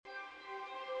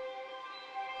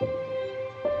Hey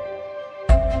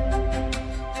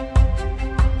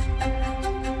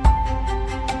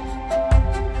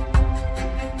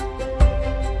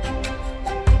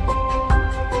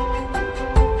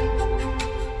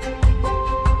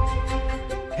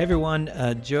everyone,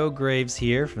 Joe Graves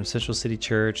here from Central City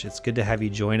Church. It's good to have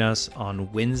you join us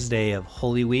on Wednesday of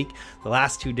Holy Week. The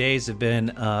last 2 days have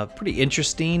been pretty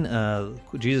interesting.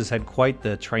 Jesus had quite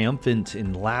the triumphant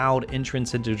and loud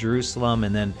entrance into Jerusalem,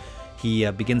 and then he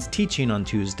begins teaching on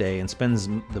Tuesday and spends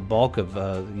the bulk of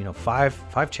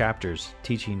five chapters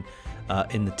teaching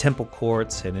in the temple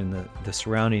courts and in the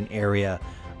surrounding area.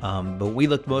 But we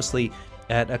looked mostly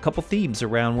at a couple themes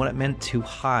around what it meant to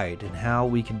hide and how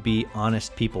we could be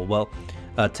honest people. Well,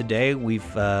 today we're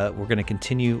going to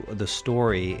continue the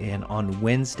story, and on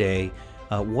Wednesday,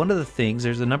 one of the things,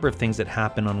 there's a number of things that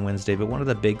happen on Wednesday, but one of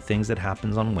the big things that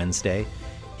happens on Wednesday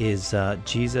is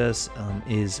Jesus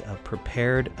is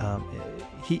prepared.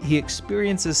 He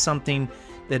experiences something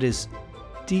that is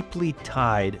deeply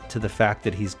tied to the fact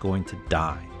that he's going to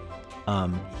die.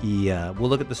 We'll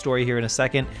look at the story here in a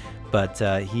second, but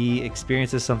he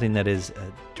experiences something that is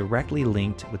directly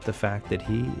linked with the fact that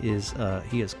he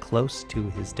is close to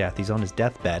his death. He's on his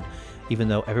deathbed, even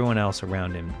though everyone else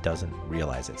around him doesn't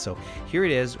realize it. So here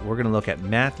it is. We're going to look at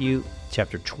Matthew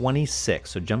chapter 26.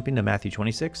 So jumping to Matthew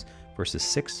 26, verses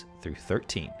 6 through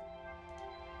 13.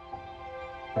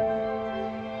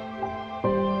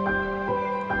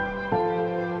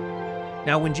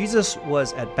 Now, when Jesus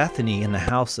was at Bethany in the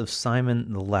house of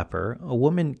Simon the leper, a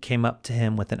woman came up to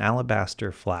him with an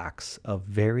alabaster flask of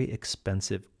very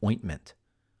expensive ointment,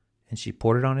 and she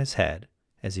poured it on his head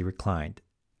as he reclined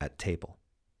at table.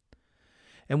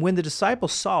 And when the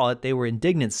disciples saw it, they were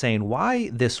indignant, saying, "Why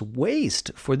this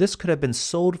waste? For this could have been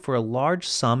sold for a large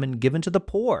sum and given to the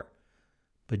poor."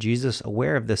 But Jesus,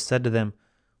 aware of this, said to them,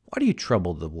 "Why do you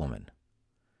trouble the woman?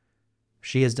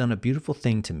 She has done a beautiful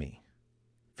thing to me.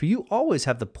 For you always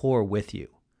have the poor with you,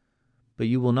 but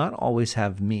you will not always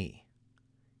have me.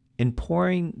 In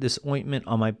pouring this ointment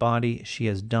on my body, she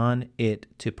has done it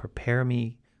to prepare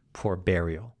me for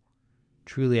burial.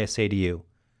 Truly I say to you,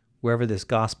 wherever this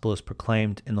gospel is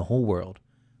proclaimed in the whole world,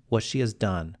 what she has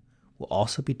done will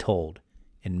also be told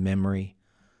in memory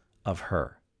of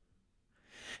her."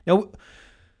 Now,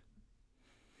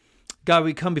 God,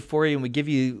 we come before you and we give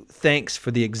you thanks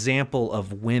for the example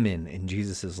of women in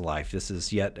Jesus' life. This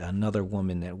is yet another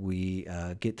woman that we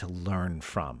get to learn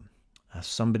from.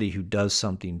 Somebody who does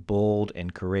something bold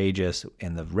and courageous,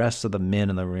 and the rest of the men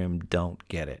in the room don't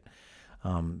get it.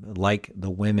 Like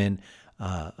the women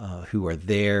who are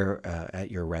there at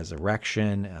your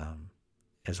resurrection,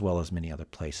 as well as many other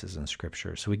places in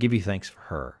Scripture. So we give you thanks for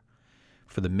her,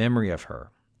 for the memory of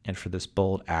her, and for this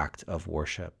bold act of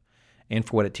worship, and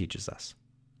for what it teaches us.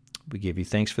 We give you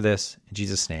thanks for this. In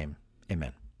Jesus' name,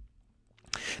 amen.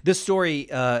 This story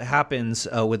happens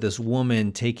with this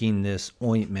woman taking this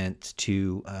ointment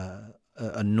to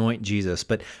anoint Jesus.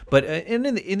 But in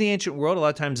the ancient world, a lot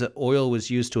of times oil was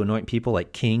used to anoint people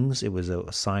like kings. It was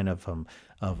a sign of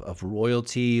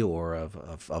royalty or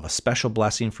of a special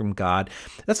blessing from God.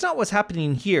 That's not what's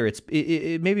happening here.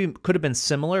 It maybe could have been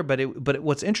similar, but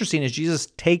what's interesting is Jesus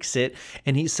takes it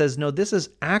and he says, "No, this is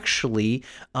actually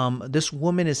this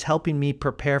woman is helping me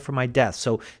prepare for my death."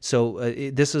 So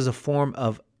this is a form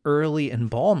of early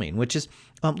embalming, which is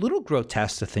a little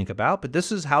grotesque to think about, but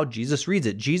this is how Jesus reads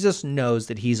it. Jesus knows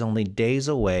that he's only days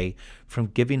away from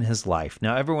giving his life.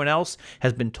 Now, everyone else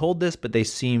has been told this, but they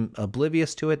seem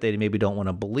oblivious to it. They maybe don't want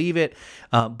to believe it.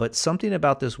 But something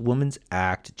about this woman's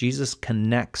act, Jesus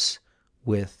connects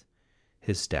with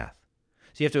his death.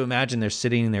 So you have to imagine they're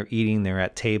sitting, they're eating, they're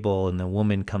at table, and the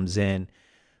woman comes in,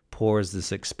 pours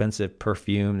this expensive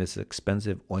perfume, this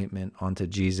expensive ointment onto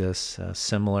Jesus, a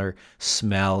similar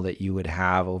smell that you would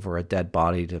have over a dead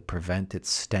body to prevent its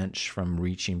stench from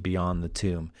reaching beyond the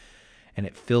tomb. And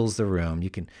it fills the room. You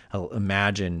can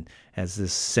imagine as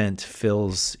this scent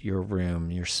fills your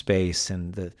room, your space,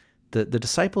 and the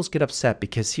disciples get upset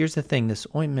because here's the thing, this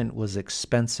ointment was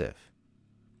expensive.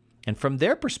 And from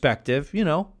their perspective,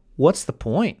 what's the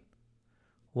point?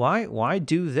 Why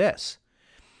do this?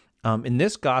 In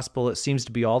this gospel, it seems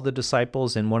to be all the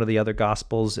disciples. In one of the other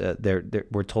gospels,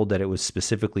 we're told that it was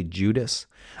specifically Judas.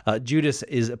 Judas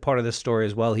is a part of this story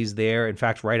as well. He's there. In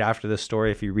fact, right after this story,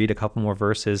 if you read a couple more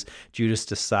verses, Judas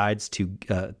decides to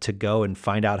go and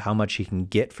find out how much he can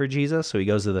get for Jesus. So he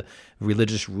goes to the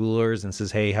religious rulers and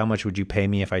says, "Hey, how much would you pay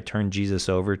me if I turn Jesus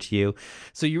over to you?"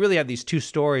 So you really have these two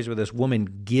stories where this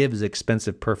woman gives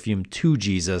expensive perfume to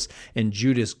Jesus, and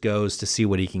Judas goes to see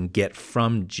what he can get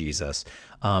from Jesus.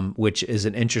 which is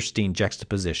an interesting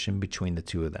juxtaposition between the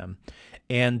two of them.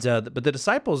 And but the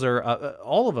disciples are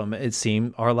all of them, it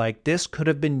seemed, are like, this could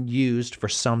have been used for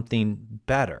something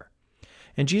better.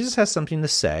 And Jesus has something to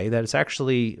say that it's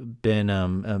actually been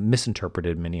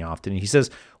misinterpreted many often. He says,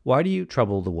 "Why do you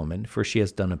trouble the woman? For she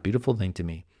has done a beautiful thing to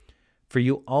me. For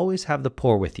you always have the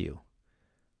poor with you,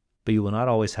 but you will not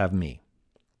always have me."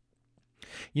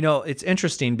 You know, it's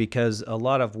interesting because a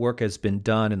lot of work has been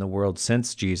done in the world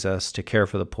since Jesus to care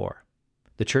for the poor.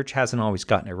 The church hasn't always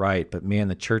gotten it right, but man,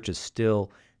 the church is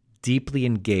still deeply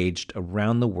engaged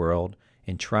around the world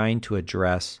in trying to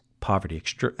address poverty,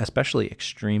 especially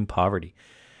extreme poverty.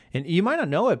 And you might not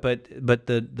know it, but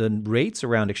the rates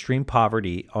around extreme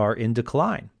poverty are in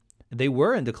decline. They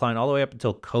were in decline all the way up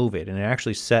until COVID, and it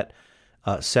actually set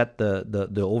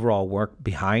the overall work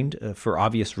behind for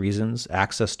obvious reasons.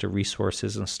 Access to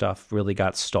resources and stuff really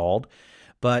got stalled.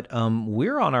 But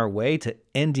we're on our way to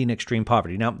ending extreme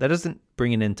poverty. Now, that doesn't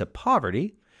bring it into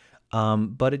poverty,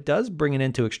 but it does bring it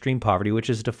into extreme poverty, which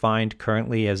is defined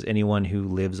currently as anyone who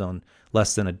lives on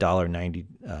less than $1.90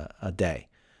 a day,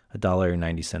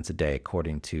 $1.90 a day,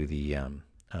 according to the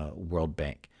World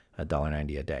Bank,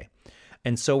 $1.90 a day.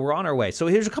 And so we're on our way. So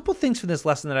here's a couple of things from this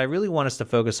lesson that I really want us to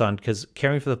focus on, because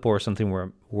caring for the poor is something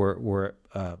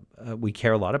we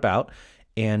care a lot about,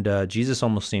 and Jesus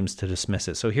almost seems to dismiss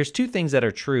it. So here's two things that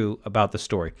are true about the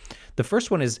story. The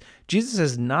first one is Jesus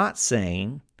is not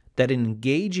saying that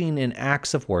engaging in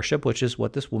acts of worship, which is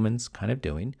what this woman's kind of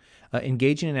doing,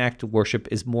 engaging in an act of worship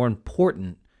is more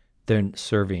important than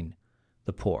serving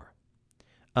the poor.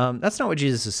 That's not what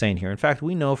Jesus is saying here. In fact,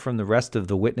 we know from the rest of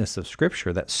the witness of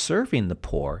Scripture that serving the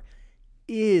poor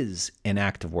is an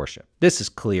act of worship. This is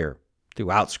clear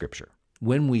throughout Scripture.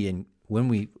 When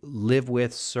we live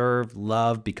with, serve,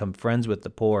 love, become friends with the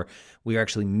poor, we are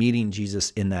actually meeting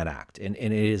Jesus in that act, and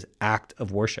it is act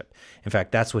of worship. In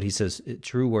fact, that's what he says.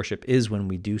 True worship is when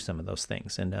we do some of those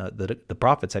things, and the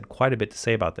prophets had quite a bit to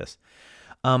say about this.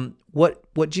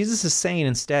 What Jesus is saying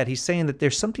instead, he's saying that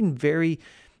there's something very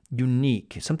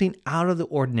unique, something out of the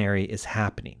ordinary is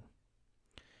happening.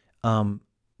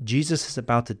 Jesus is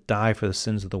about to die for the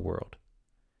sins of the world.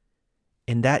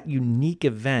 And that unique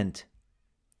event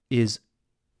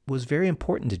was very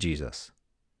important to Jesus.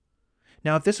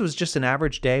 Now, if this was just an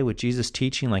average day with Jesus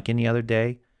teaching like any other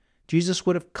day, Jesus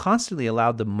would have constantly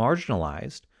allowed the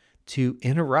marginalized to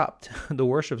interrupt the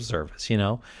worship service,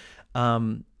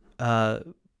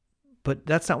 but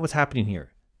that's not what's happening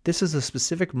here. This is a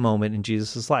specific moment in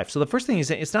Jesus' life. So the first thing he's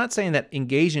saying, it's not saying that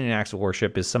engaging in acts of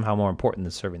worship is somehow more important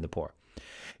than serving the poor.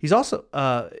 He's also,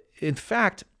 in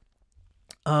fact,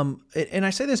 and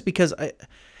I say this because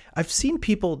I've seen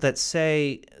people that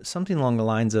say something along the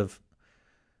lines of,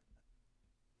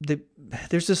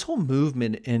 there's this whole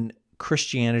movement in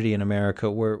Christianity in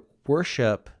America where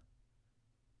worship,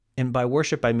 and by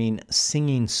worship I mean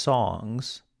singing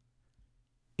songs,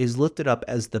 is lifted up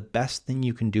as the best thing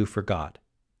you can do for God.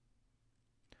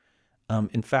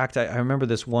 In fact, I remember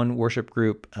this one worship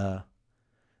group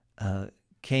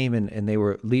came and they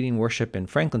were leading worship in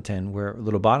Franklinton, where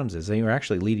Little Bottoms is. They were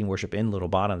actually leading worship in Little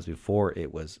Bottoms before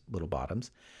it was Little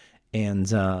Bottoms.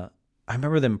 And I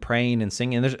remember them praying and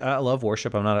singing. I love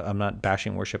worship. I'm not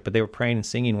bashing worship, but they were praying and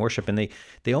singing worship, and they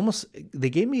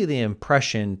gave me the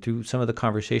impression through some of the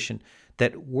conversation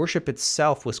that worship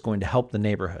itself was going to help the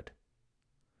neighborhood.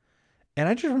 And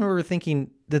I just remember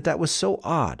thinking that was so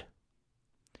odd.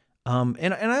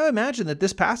 And I imagine that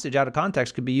this passage out of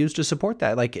context could be used to support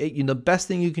that. Like, the best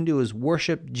thing you can do is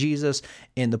worship Jesus,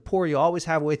 and the poor you always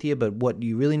have with you, but what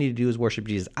you really need to do is worship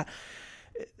Jesus.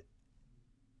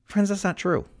 Friends, that's not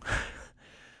true.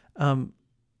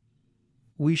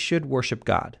 We should worship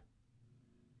God,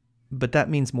 but that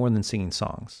means more than singing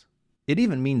songs. It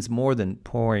even means more than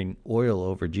pouring oil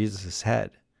over Jesus'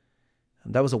 head.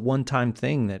 That was a one-time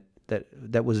thing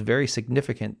that was very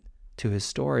significant to his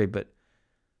story, but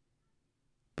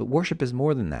worship is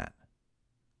more than that.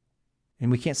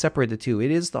 And we can't separate the two. It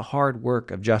is the hard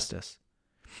work of justice.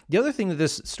 The other thing that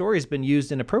this story has been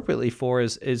used inappropriately for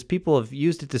is people have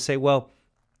used it to say, well,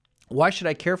 why should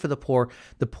I care for the poor?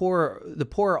 The poor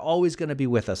are always going to be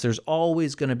with us. There's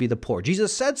always going to be the poor.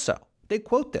 Jesus said so. They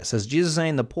quote this as Jesus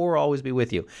saying, the poor will always be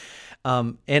with you.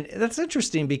 And that's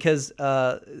interesting because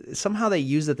somehow they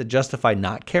use it to justify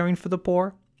not caring for the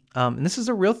poor. And this is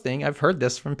a real thing. I've heard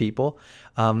this from people.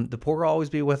 The poor will always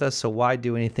be with us, so why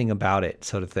do anything about it,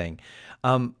 sort of thing.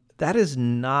 That is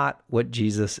not what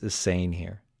Jesus is saying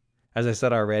here. As I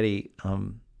said already,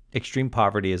 extreme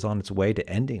poverty is on its way to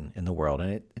ending in the world.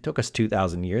 And it took us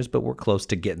 2,000 years, but we're close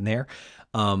to getting there.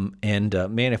 Man,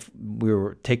 if we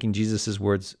were taking Jesus's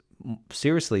words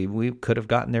seriously, we could have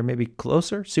gotten there maybe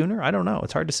closer, sooner. I don't know.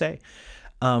 It's hard to say.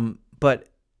 But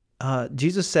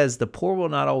Jesus says, the poor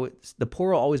will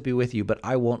always be with you, but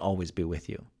I won't always be with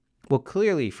you. Well,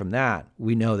 clearly from that,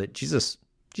 we know that Jesus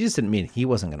didn't mean he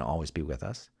wasn't going to always be with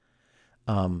us,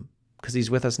 because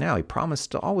he's with us now. He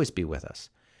promised to always be with us.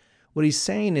 What he's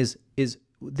saying is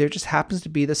there just happens to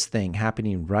be this thing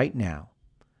happening right now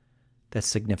that's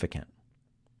significant.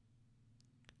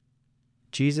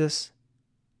 Jesus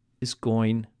is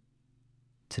going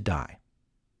to die.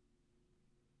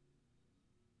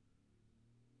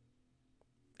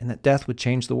 And that death would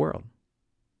change the world.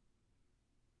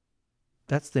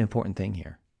 That's the important thing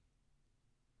here.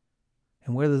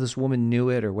 And whether this woman knew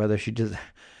it or whether she just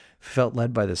felt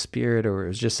led by the Spirit or it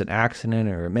was just an accident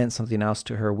or it meant something else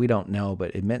to her, we don't know,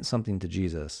 but it meant something to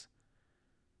Jesus.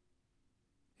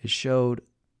 It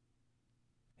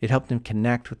helped him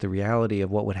connect with the reality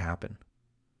of what would happen,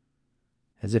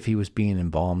 as if he was being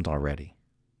embalmed already,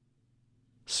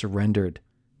 surrendered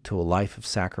to a life of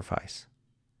sacrifice,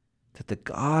 that the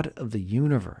God of the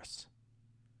universe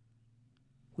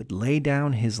would lay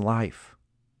down his life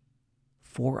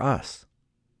for us.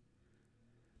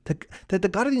 That the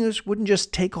God of the universe wouldn't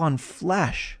just take on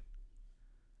flesh,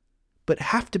 but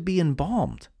have to be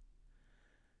embalmed.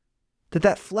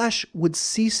 That flesh would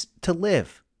cease to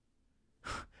live.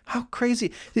 How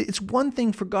crazy. It's one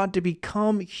thing for God to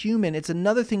become human. It's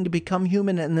another thing to become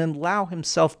human and then allow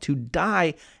himself to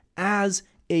die as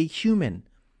a human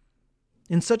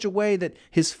in such a way that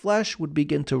his flesh would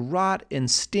begin to rot and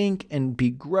stink and be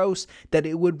gross, that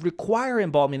it would require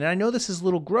embalming. And I know this is a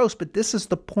little gross, but this is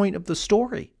the point of the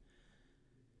story.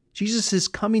 Jesus is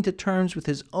coming to terms with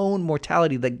his own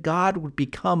mortality, that God would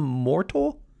become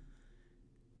mortal.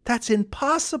 That's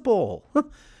impossible.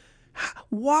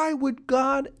 Why would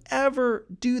God ever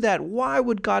do that? Why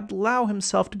would God allow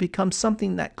himself to become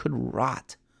something that could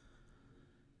rot?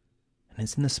 And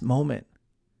it's in this moment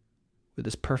where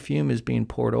this perfume is being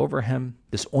poured over him,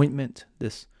 this ointment,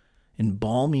 this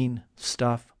embalming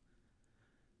stuff,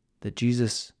 that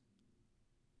Jesus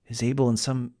is able in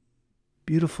some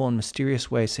beautiful and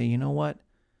mysterious way say, you know what?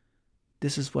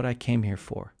 This is what I came here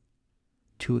for,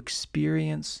 to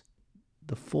experience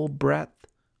the full breadth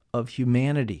of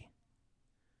humanity,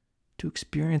 to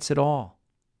experience it all,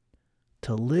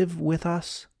 to live with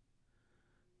us,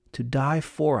 to die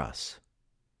for us,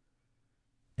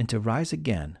 and to rise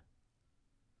again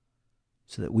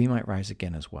so that we might rise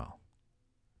again as well.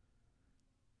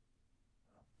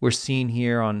 We're seeing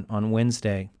here on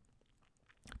Wednesday,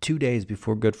 2 days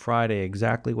before Good Friday,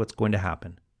 exactly what's going to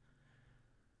happen.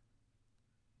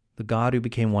 The God who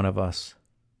became one of us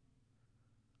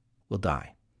will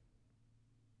die.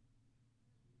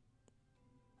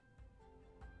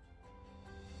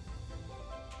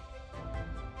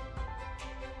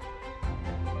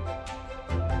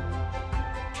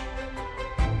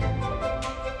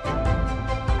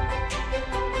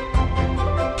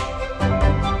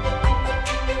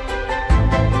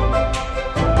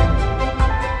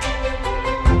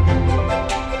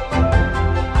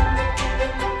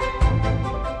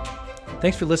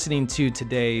 Thanks for listening to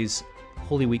today's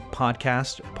Holy Week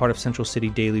podcast, part of Central City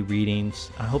Daily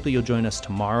Readings. I hope that you'll join us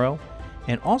tomorrow.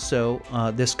 And also,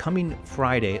 this coming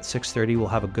Friday at 6:30, we'll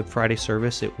have a Good Friday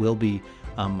service. It will be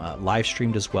live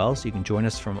streamed as well, so you can join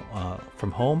us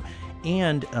from home.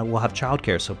 And we'll have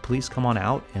childcare, so please come on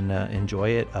out and enjoy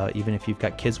it, even if you've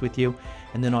got kids with you.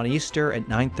 And then on Easter at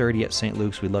 9:30 at St.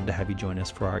 Luke's, we'd love to have you join us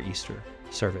for our Easter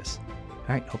service. All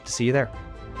right, hope to see you there.